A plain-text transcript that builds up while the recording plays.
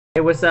Hey,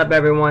 what's up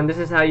everyone? This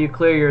is how you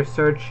clear your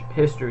search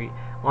history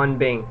on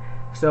Bing.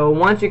 So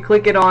once you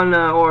click it on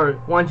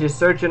or once you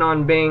search it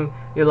on Bing,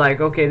 you're like,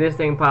 okay, this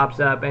thing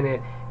pops up and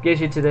it gets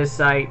you to this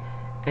site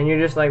and you're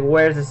just like,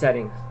 where's the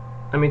settings?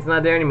 I mean, it's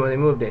not there anymore, they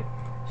moved it.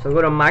 So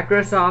go to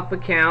Microsoft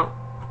account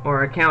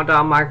or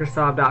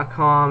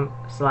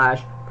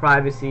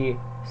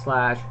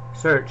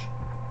account.microsoft.com/privacy/search.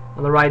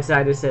 On the right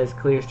side it says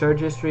clear search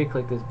history.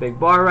 Click this big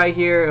bar right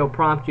here. It'll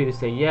prompt you to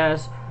say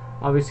yes.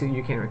 Obviously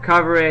you can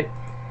recover it.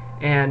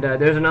 And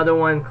there's another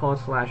one called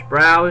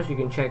 /browse. You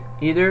can check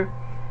either.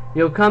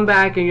 You'll come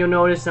back and you'll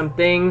notice some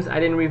things. I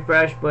didn't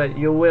refresh, but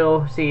you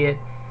will see it.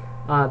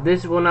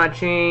 This will not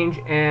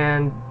change,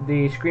 and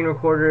the screen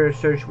recorder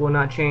search will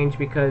not change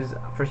because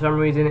for some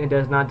reason it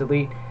does not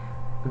delete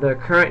the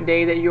current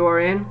day that you are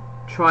in.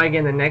 Try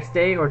again the next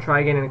day or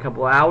try again in a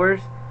couple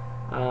hours.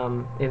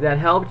 If that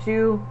helped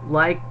you,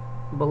 like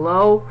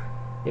below.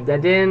 If that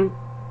didn't,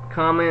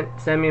 comment,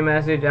 send me a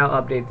message. I'll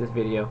update this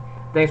video.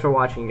 Thanks for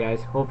watching,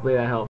 guys. Hopefully that helped.